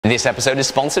This episode is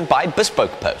sponsored by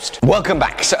Bespoke Post. Welcome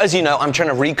back. So as you know, I'm trying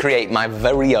to recreate my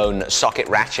very own socket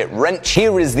ratchet wrench.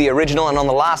 Here is the original, and on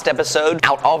the last episode,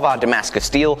 out of our Damascus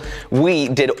steel, we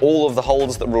did all of the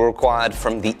holes that were required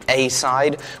from the A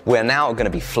side. We're now going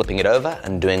to be flipping it over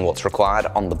and doing what's required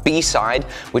on the B side,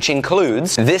 which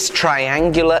includes this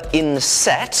triangular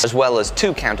inset, as well as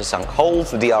two countersunk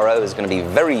holes. The DRO is going to be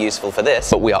very useful for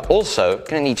this, but we are also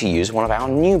going to need to use one of our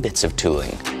new bits of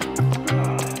tooling.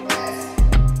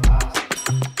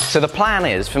 So the plan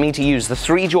is for me to use the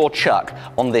 3-jaw chuck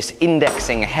on this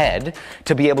indexing head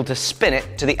to be able to spin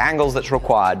it to the angles that's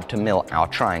required to mill our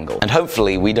triangle. And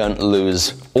hopefully we don't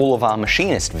lose all of our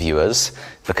machinist viewers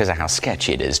because of how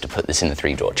sketchy it is to put this in the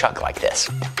 3-jaw chuck like this.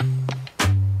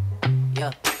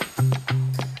 Yeah.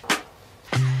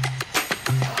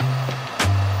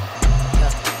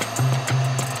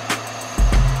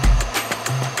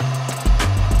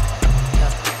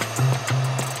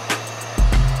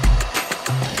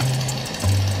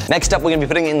 Next up, we're going to be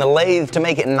putting it in the lathe to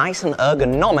make it nice and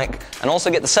ergonomic, and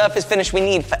also get the surface finish we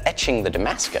need for etching the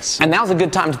Damascus. And now's a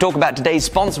good time to talk about today's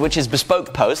sponsor, which is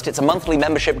Bespoke Post. It's a monthly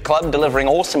membership club delivering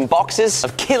awesome boxes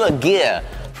of killer gear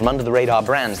from under-the-radar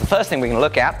brands. The first thing we're going to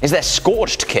look at is their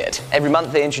Scorched kit. Every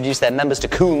month they introduce their members to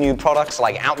cool new products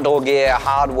like outdoor gear,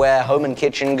 hardware, home and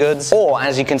kitchen goods, or,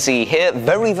 as you can see here,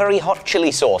 very, very hot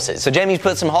chili sauces. So Jamie's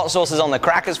put some hot sauces on the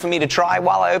crackers for me to try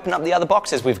while I open up the other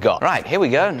boxes we've got. Right, here we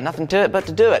go. Nothing to it but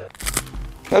to do it.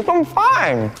 It's on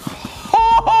fine.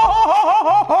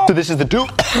 So this is the tool.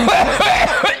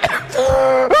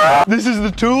 This is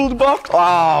the tooled box.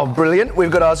 Oh, brilliant.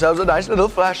 We've got ourselves a nice little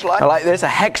flashlight. I like this, a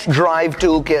hex drive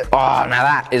toolkit. Oh, now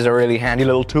that is a really handy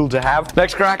little tool to have.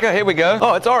 Next cracker, here we go.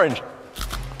 Oh, it's orange.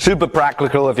 Super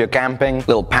practical if you're camping.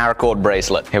 Little paracord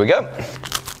bracelet. Here we go.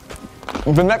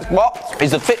 The next box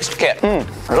is the fixed kit.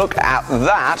 Look at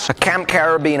that. A camp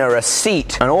carabiner, a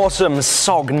seat, an awesome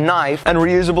SOG knife, and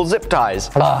reusable zip ties.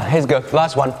 Here's go.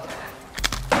 Last one.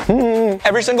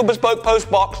 Every single Bespoke Post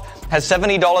box has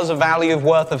 $70 of value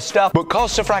worth of stuff, but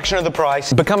costs a fraction of the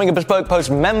price. Becoming a Bespoke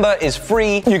Post member is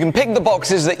free. You can pick the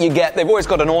boxes that you get. They've always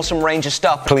got an awesome range of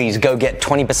stuff. Please go get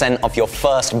 20% off your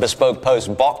first Bespoke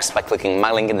Post box by clicking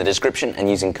my link in the description and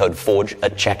using code FORGE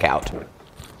at checkout.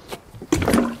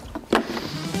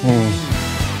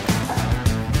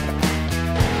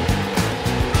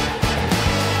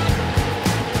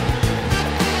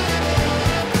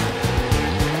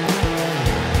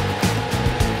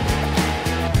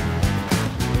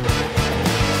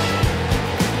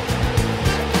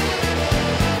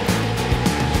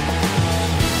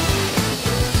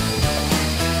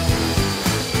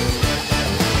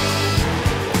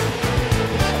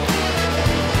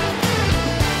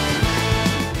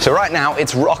 So right now,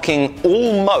 it's rocking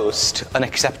almost an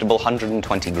acceptable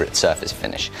 120 grit surface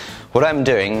finish. What I'm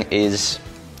doing is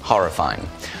horrifying.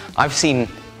 I've seen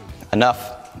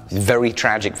enough very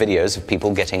tragic videos of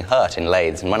people getting hurt in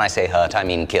lathes, and when I say hurt, I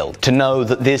mean killed, to know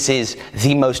that this is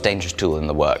the most dangerous tool in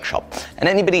the workshop. And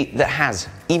anybody that has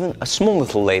even a small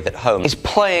little lathe at home is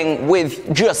playing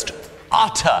with just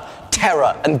utter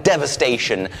terror and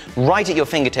devastation right at your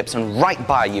fingertips and right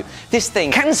by you. This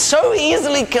thing can so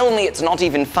easily kill me, it's not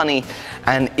even funny.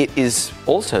 And it is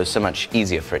also so much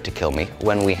easier for it to kill me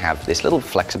when we have this little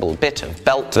flexible bit of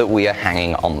belt that we are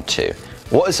hanging onto.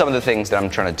 What are some of the things that I'm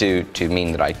trying to do to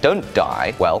mean that I don't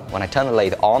die? Well, when I turn the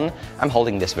lathe on, I'm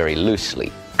holding this very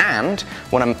loosely. And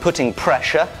when I'm putting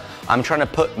pressure, I'm trying to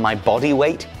put my body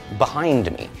weight behind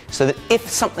me, so that if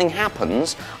something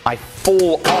happens, I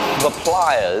fall off the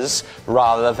pliers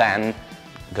rather than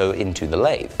go into the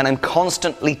lathe. And I'm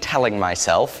constantly telling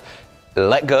myself,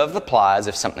 let go of the pliers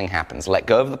if something happens. Let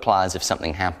go of the pliers if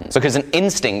something happens. Because an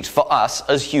instinct for us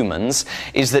as humans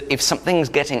is that if something's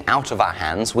getting out of our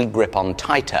hands, we grip on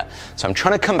tighter. So I'm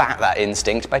trying to combat that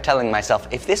instinct by telling myself,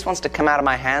 if this wants to come out of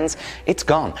my hands, it's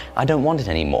gone. I don't want it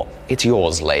anymore. It's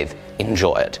yours, lathe.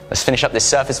 Enjoy it. Let's finish up this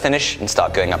surface finish and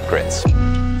start going up grits.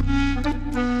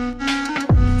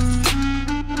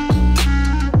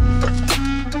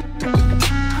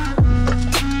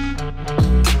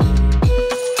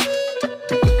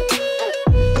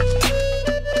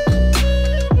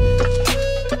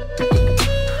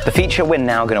 The feature we're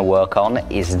now going to work on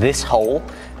is this hole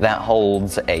that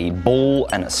holds a ball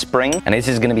and a spring, and this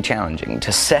is going to be challenging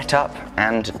to set up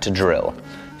and to drill.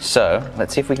 So,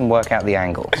 let's see if we can work out the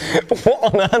angle.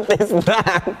 What on earth is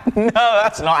that? No,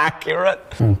 that's not accurate.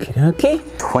 Okie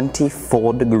dokie.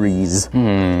 24 degrees.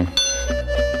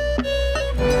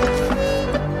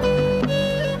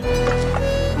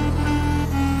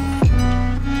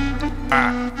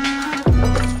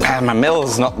 my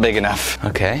mill's not big enough.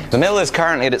 Okay. The mill is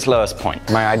currently at its lowest point.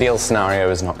 My ideal scenario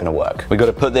is not gonna work. We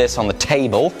gotta put this on the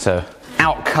table. So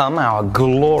out come our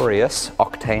glorious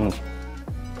octane.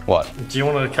 What? Do you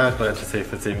want to calculate to see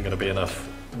if it's even gonna be enough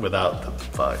without the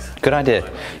flags? Good idea.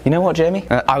 You know what, Jamie?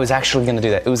 I was actually gonna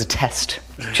do that. It was a test.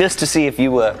 Just to see if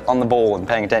you were on the ball and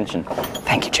paying attention.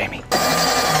 Thank you, Jamie.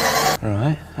 All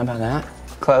right, how about that?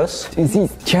 Close. This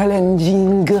is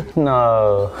challenging.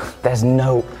 No, there's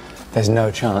no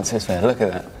chance, is there? Look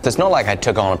at that. So it's not like I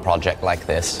took on a project like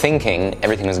this thinking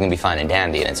everything was gonna be fine and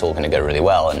dandy and it's all gonna go really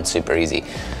well and super easy.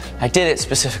 I did it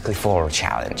specifically for a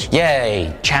challenge.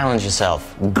 Yay, challenge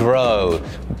yourself, grow.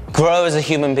 Grow as a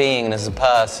human being and as a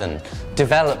person.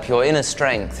 Develop your inner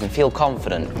strength and feel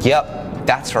confident. Yep,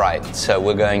 that's right. So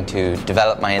we're going to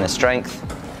develop my inner strength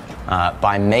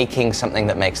by making something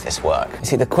that makes this work. You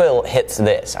see, the quill hits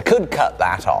this. I could cut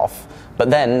that off,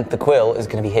 but then the quill is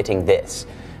going to be hitting this.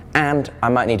 And I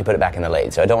might need to put it back in the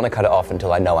lathe, so I don't want to cut it off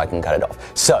until I know I can cut it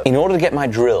off. So, in order to get my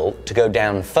drill to go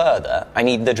down further, I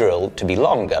need the drill to be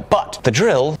longer. But the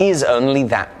drill is only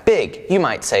that big. You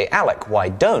might say, Alec, why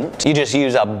don't you just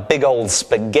use a big old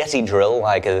spaghetti drill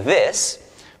like this?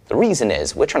 The reason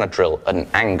is we're trying to drill at an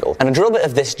angle. And a drill bit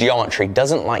of this geometry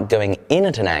doesn't like going in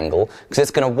at an angle because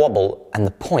it's going to wobble and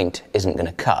the point isn't going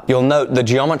to cut. You'll note the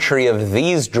geometry of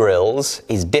these drills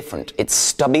is different. It's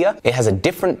stubbier, it has a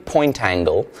different point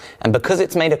angle, and because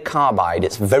it's made of carbide,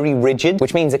 it's very rigid,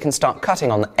 which means it can start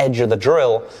cutting on the edge of the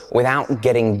drill without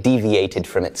getting deviated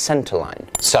from its center line.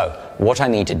 So, what I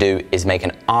need to do is make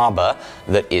an arbor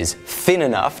that is thin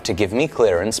enough to give me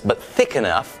clearance, but thick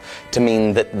enough to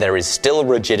mean that there is still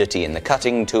rigidity in the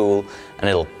cutting tool, and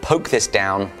it'll poke this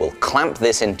down, we'll clamp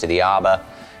this into the arbor,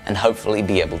 and hopefully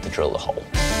be able to drill the hole.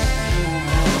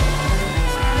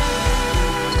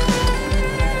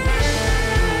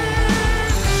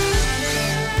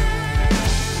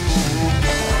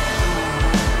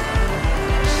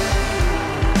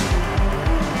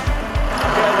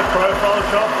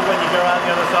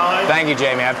 Thank you,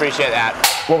 Jamie, I appreciate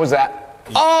that. What was that?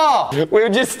 Oh! I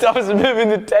was moving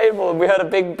the table and we heard a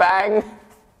big bang.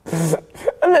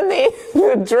 And then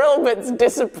the drill bits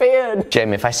disappeared.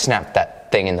 Jamie, if I snap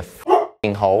that thing in the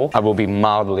f***ing hole, I will be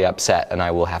mildly upset and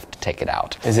I will have to take it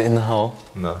out. Is it in the hole?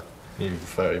 No. You're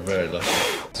very, very lucky.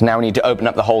 So now we need to open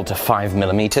up the hole to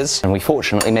 5mm, and we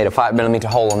fortunately made a 5mm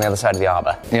hole on the other side of the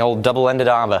arbor. The old double-ended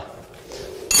arbor.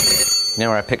 You know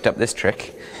where I picked up this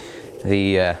trick?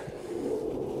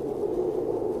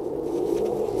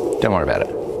 Don't worry about it.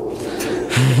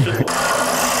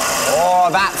 Oh,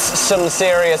 that's some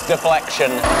serious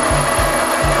deflection.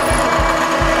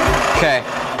 Okay,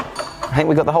 I think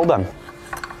we got the hole done.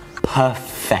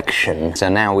 Perfection. So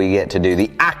now we get to do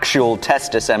the actual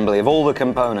test assembly of all the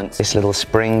components. This little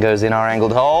spring goes in our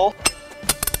angled hole.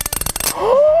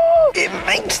 Oh, it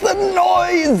makes the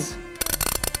noise.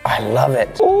 I love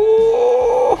it.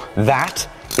 Oh, that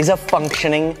is a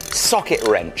functioning socket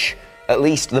wrench. At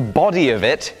least the body of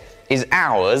it is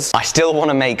ours. I still want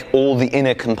to make all the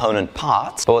inner component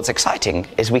parts, but what's exciting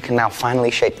is we can now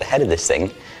finally shape the head of this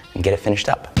thing and get it finished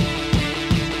up.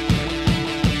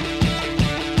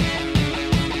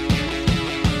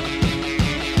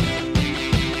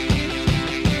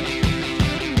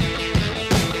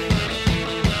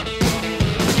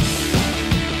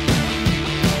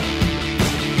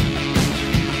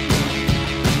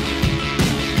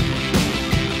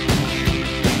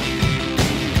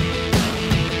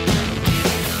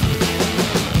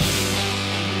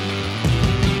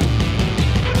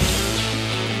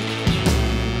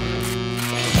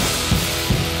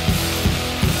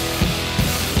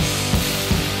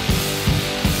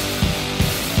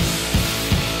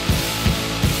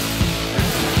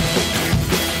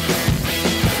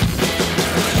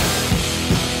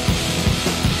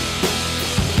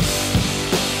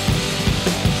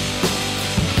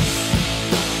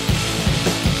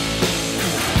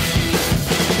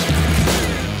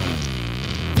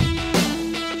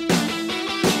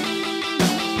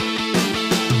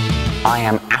 I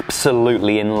am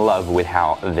absolutely in love with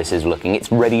how this is looking.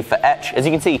 It's ready for etch. As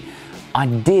you can see, I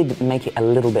did make it a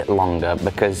little bit longer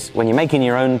because when you're making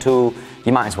your own tool,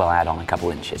 you might as well add on a couple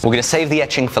inches. We're going to save the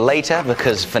etching for later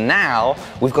because for now,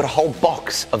 we've got a whole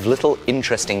box of little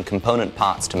interesting component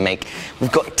parts to make.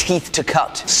 We've got teeth to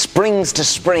cut, springs to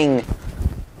spring.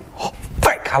 Oh,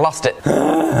 frick, I lost it.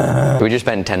 We just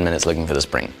spent 10 minutes looking for the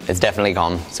spring. It's definitely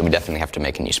gone, so we definitely have to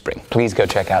make a new spring. Please go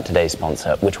check out today's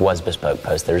sponsor, which was Bespoke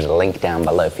Post. There is a link down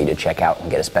below for you to check out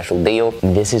and get a special deal.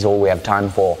 This is all we have time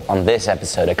for on this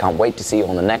episode. I can't wait to see you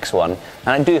on the next one. And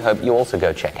I do hope you also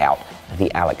go check out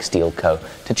the Alec Steele Co.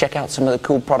 to check out some of the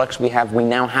cool products we have. We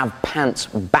now have pants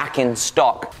back in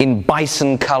stock in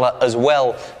bison color as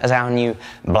well as our new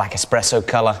black espresso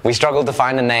color. We struggled to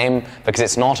find a name because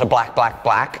it's not a black, black,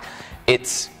 black.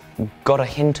 It's got a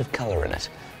hint of color in it.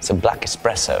 So black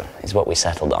espresso is what we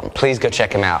settled on. Please go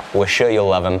check them out. We're sure you'll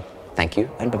love them. Thank you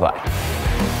and bye-bye.